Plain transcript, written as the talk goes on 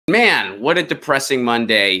Man, what a depressing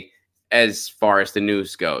Monday as far as the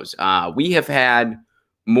news goes. We have had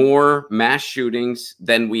more mass shootings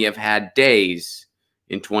than we have had days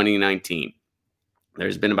in 2019.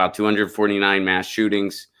 There's been about 249 mass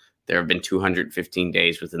shootings. There have been 215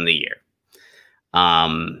 days within the year.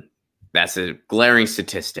 That's a glaring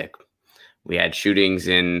statistic. We had shootings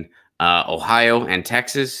in Ohio and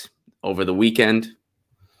Texas over the weekend.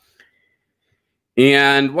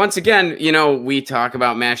 And once again, we talk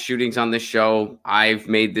about mass shootings on this show. I've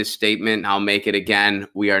made this statement. I'll make it again.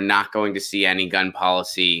 We are not going to see any gun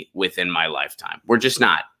policy within my lifetime. We're just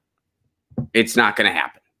not. It's not going to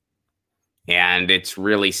happen. And it's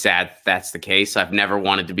really sad that's the case. I've never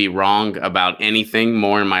wanted to be wrong about anything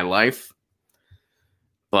more in my life.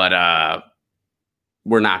 But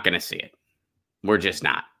we're not going to see it. We're just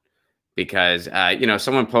not. Because,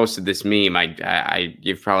 someone posted this meme.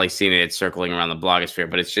 You've probably seen it. It's circling around the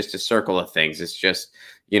blogosphere, but it's just a circle of things. It's just,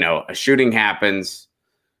 a shooting happens.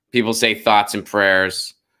 People say thoughts and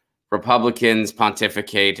prayers. Republicans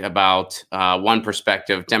pontificate about one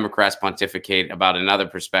perspective. Democrats pontificate about another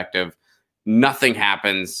perspective. Nothing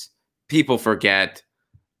happens. People forget.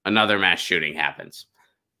 Another mass shooting happens.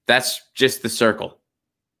 That's just the circle.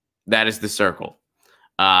 That is the circle.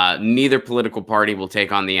 Neither political party will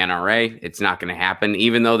take on the NRA. It's not going to happen.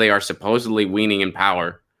 Even though they are supposedly weaning in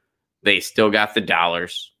power, they still got the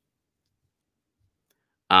dollars.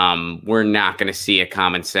 We're not going to see a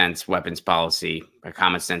common sense weapons policy, a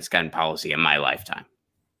common sense gun policy in my lifetime.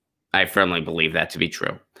 I firmly believe that to be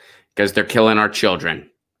true because they're killing our children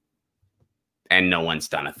and no one's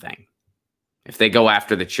done a thing. If they go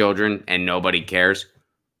after the children and nobody cares,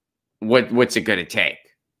 what's it going to take?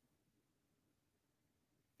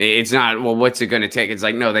 It's not, well, what's it going to take? It's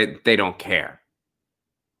like, no, they don't care.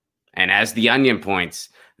 And as The Onion points,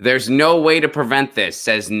 there's no way to prevent this,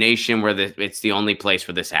 says Nation, where it's the only place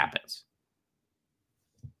where this happens.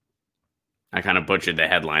 I kind of butchered the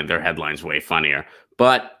headline. Their headline's way funnier.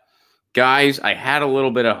 But, guys, I had a little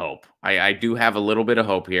bit of hope. I do have a little bit of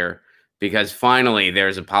hope here because finally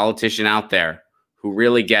there's a politician out there who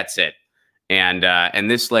really gets it. And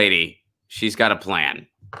this lady, she's got a plan.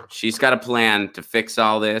 She's got a plan to fix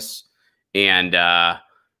all this. And,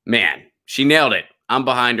 man, she nailed it. I'm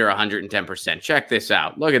behind her 110%. Check this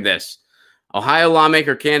out. Look at this. Ohio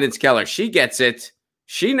lawmaker Candice Keller. She gets it.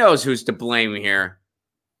 She knows who's to blame here.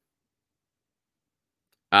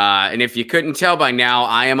 And if you couldn't tell by now,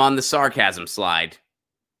 I am on the sarcasm slide.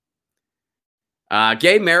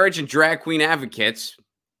 Gay marriage and drag queen advocates.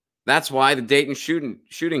 That's why the Dayton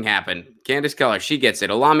shooting happened. Candice Keller. She gets it.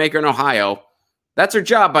 A lawmaker in Ohio. That's her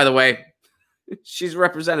job, by the way. She's a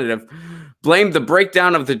representative. Blamed the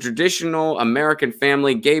breakdown of the traditional American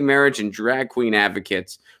family, gay marriage, and drag queen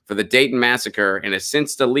advocates for the Dayton massacre in a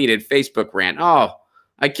since-deleted Facebook rant. Oh,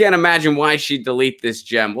 I can't imagine why she'd delete this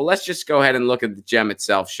gem. Well, let's just go ahead and look at the gem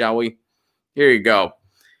itself, shall we? Here you go.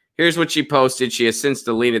 Here's what she posted. She has since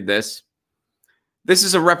deleted this. This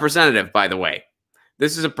is a representative, by the way.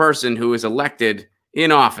 This is a person who is elected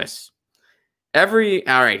in office. All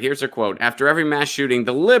right, here's her quote. After every mass shooting,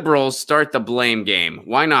 the liberals start the blame game.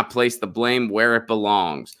 Why not place the blame where it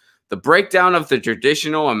belongs? The breakdown of the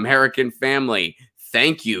traditional American family.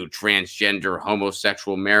 Thank you, transgender,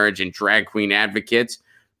 homosexual marriage, and drag queen advocates.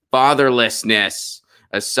 Fatherlessness,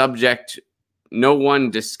 a subject no one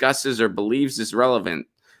discusses or believes is relevant.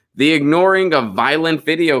 The ignoring of violent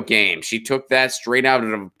video games. She took that straight out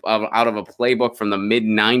of a playbook from the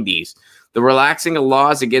mid-90s. The relaxing of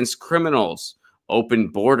laws against criminals. Open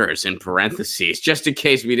borders in parentheses, just in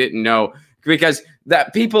case we didn't know, because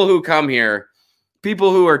that people who come here,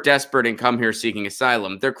 people who are desperate and come here seeking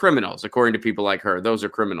asylum, they're criminals, according to people like her. Those are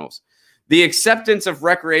criminals. The acceptance of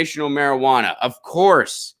recreational marijuana, of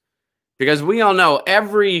course, because we all know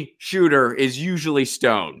every shooter is usually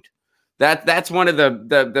stoned. That's one of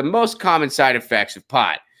the most common side effects of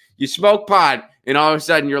pot. You smoke pot, and all of a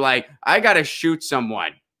sudden you're like, I got to shoot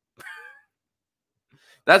someone.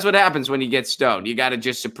 That's what happens when you get stoned. You got to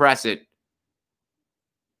just suppress it.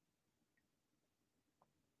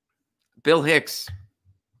 Bill Hicks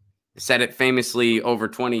said it famously over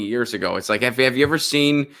 20 years ago. It's like, have you ever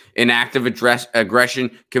seen an act of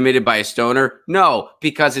aggression committed by a stoner? No,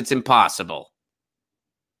 because it's impossible.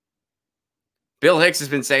 Bill Hicks has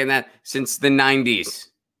been saying that since the 90s.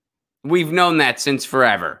 We've known that since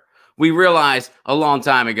forever. We realized a long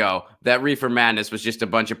time ago that Reefer Madness was just a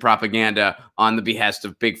bunch of propaganda on the behest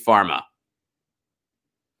of Big Pharma.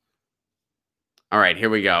 All right, here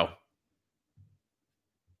we go.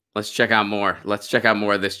 Let's check out more. Let's check out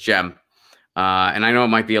more of this gem. And I know it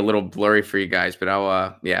might be a little blurry for you guys, but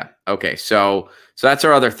I'll, yeah. Okay, so that's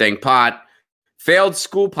our other thing. Pot. Failed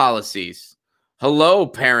school policies. Hello,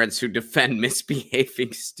 parents who defend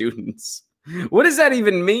misbehaving students. What does that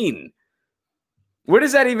even mean? What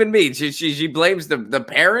does that even mean? She blames the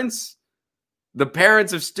parents? The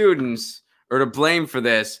parents of students are to blame for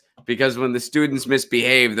this because when the students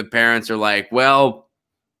misbehave, the parents are like, well,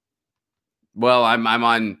 I'm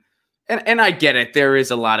on. And I get it. There is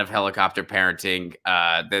a lot of helicopter parenting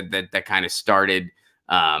that kind of started.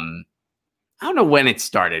 I don't know when it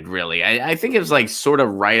started, really. I think it was like sort of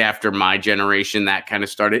right after my generation that kind of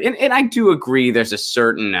started. And I do agree there's a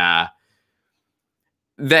certain,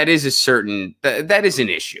 that is an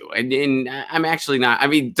issue. And I'm actually not, I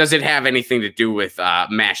mean, does it have anything to do with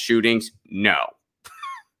mass shootings? No.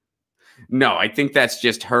 No, I think that's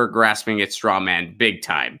just her grasping at straw man big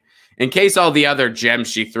time. In case all the other gems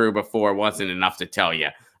she threw before wasn't enough to tell you,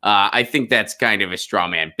 I think that's kind of a straw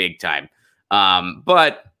man big time.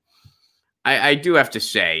 But I do have to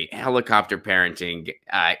say, helicopter parenting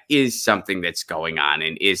is something that's going on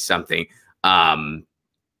and is something,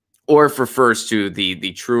 or if refers to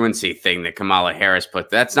the truancy thing that Kamala Harris put.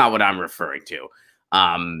 That's not what I'm referring to.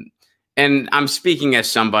 And I'm speaking as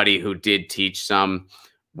somebody who did teach some,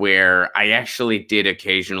 where I actually did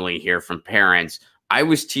occasionally hear from parents. I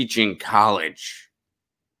was teaching college.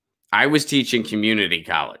 I was teaching community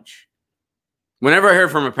college. Whenever I heard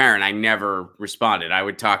from a parent, I never responded. I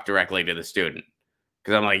would talk directly to the student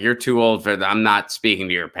because I'm like, you're too old for that. I'm not speaking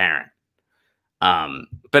to your parent.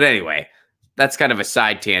 But anyway, that's kind of a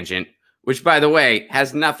side tangent, which, by the way,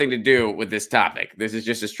 has nothing to do with this topic. This is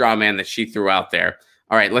just a straw man that she threw out there.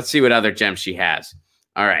 All right, let's see what other gems she has.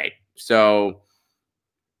 All right, so,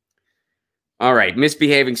 all right,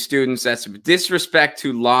 misbehaving students. That's disrespect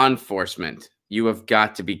to law enforcement. You have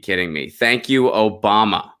got to be kidding me. Thank you,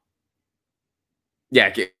 Obama.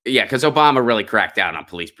 Yeah, because Obama really cracked down on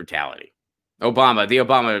police brutality. The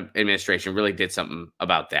Obama administration really did something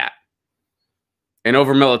about that. And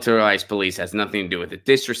over-militarized police has nothing to do with it.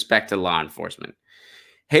 Disrespect to law enforcement.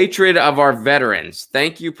 Hatred of our veterans.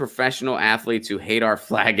 Thank you, professional athletes who hate our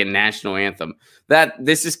flag and national anthem.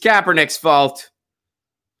 This is Kaepernick's fault.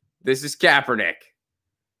 This is Kaepernick.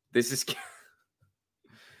 This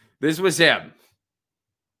was him.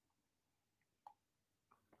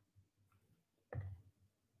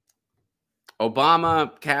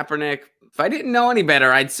 Obama, Kaepernick. If I didn't know any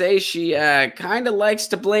better, I'd say she kind of likes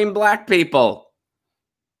to blame black people.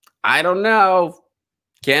 I don't know.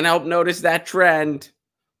 Can't help notice that trend.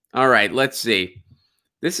 All right, let's see.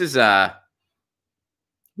 This is man,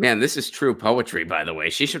 this is true poetry, by the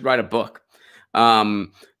way. She should write a book.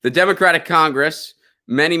 The Democratic Congress,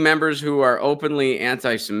 many members who are openly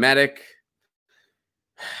anti-Semitic.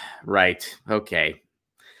 Right. Okay.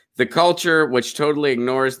 The culture, which totally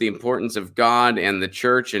ignores the importance of God and the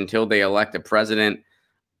church until they elect a president.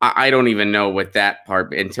 I don't even know what that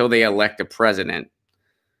part, until they elect a president.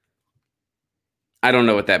 I don't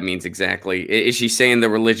know what that means exactly. Is she saying the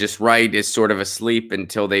religious right is sort of asleep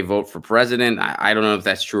until they vote for president? I don't know if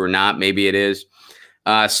that's true or not. Maybe it is.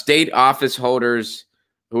 State office holders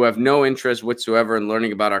who have no interest whatsoever in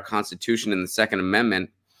learning about our Constitution and the Second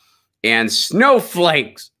Amendment. And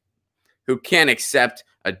snowflakes who can't accept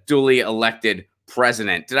a duly elected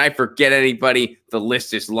president. Did I forget anybody? The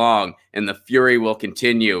list is long and the fury will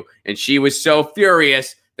continue. And she was so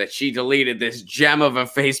furious that she deleted this gem of a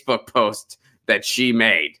Facebook post that she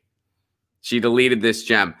made. She deleted this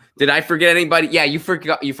gem. Did I forget anybody? Yeah, you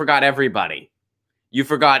forgot everybody. You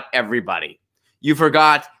forgot everybody. You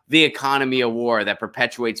forgot the economy of war that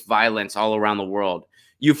perpetuates violence all around the world.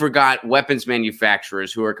 You forgot weapons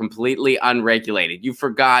manufacturers who are completely unregulated. You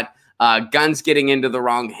forgot guns getting into the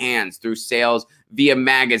wrong hands through sales via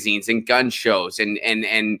magazines and gun shows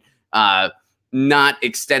and not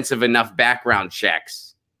extensive enough background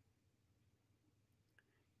checks.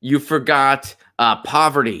 You forgot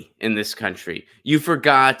poverty in this country. You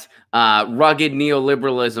forgot rugged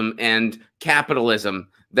neoliberalism and capitalism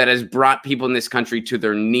that has brought people in this country to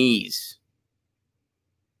their knees.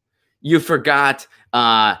 You forgot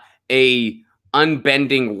a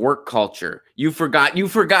unbending work culture. You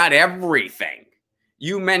forgot everything.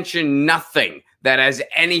 You mentioned nothing that has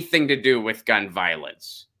anything to do with gun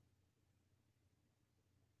violence.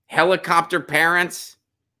 Helicopter parents?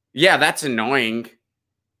 Yeah, that's annoying.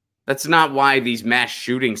 That's not why these mass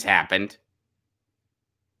shootings happened.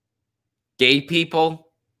 Gay people?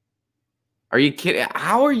 Are you kidding?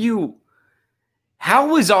 How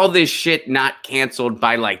was all this shit not canceled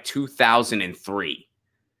by like 2003?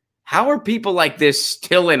 How are people like this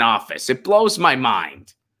still in office? It blows my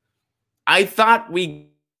mind. I thought we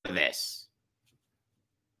did this.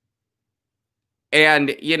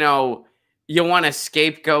 And, you know, you want to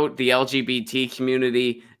scapegoat the LGBT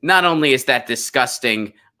community. Not only is that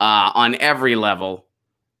disgusting on every level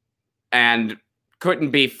and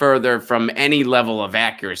couldn't be further from any level of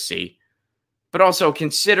accuracy, but also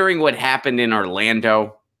considering what happened in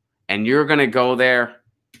Orlando, and you're going to go there?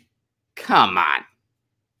 Come on.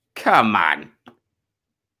 Come on.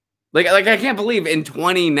 Like I can't believe in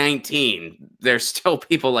 2019, there's still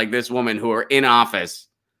people like this woman who are in office.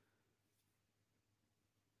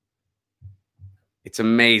 It's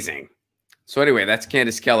amazing. So anyway, that's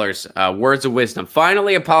Candice Keller's words of wisdom.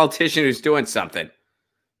 Finally, a politician who's doing something.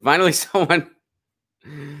 Finally, someone.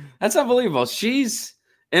 That's unbelievable. She's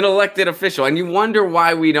an elected official, and you wonder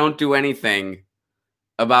why we don't do anything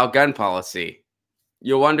about gun policy.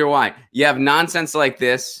 You wonder why. You have nonsense like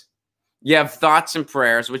this. You have thoughts and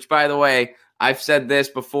prayers, which, by the way, I've said this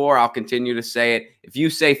before. I'll continue to say it. If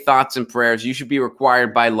you say thoughts and prayers, you should be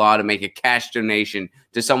required by law to make a cash donation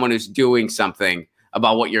to someone who's doing something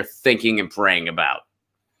about what you're thinking and praying about.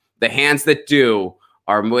 The hands that do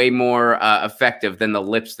are way more effective than the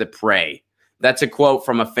lips that pray. That's a quote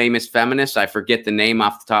from a famous feminist. I forget the name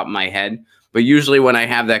off the top of my head. But usually when I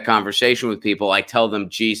have that conversation with people, I tell them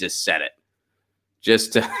Jesus said it.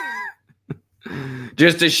 Just to...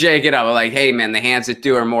 just to shake it up. Like, hey, man, the hands that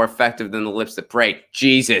do are more effective than the lips that pray.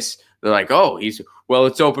 Jesus. They're like, oh, well,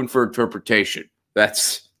 it's open for interpretation.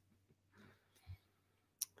 That's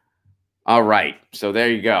all right. So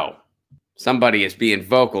there you go. Somebody is being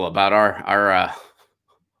vocal about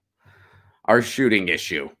our shooting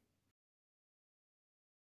issue.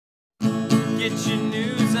 Get your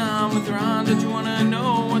news on with Ron. Don't you want to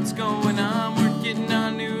know what's going on? We're getting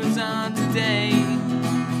our news on today.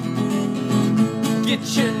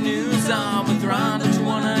 Get your news on with Ron. Don't you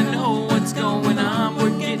want to know what's going on?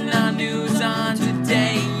 We're getting our news on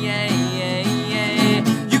today.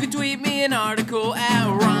 You can tweet me an article at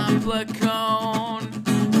Ron Placone.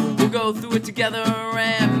 We'll go through it together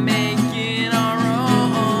and make it our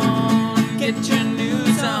own. Get your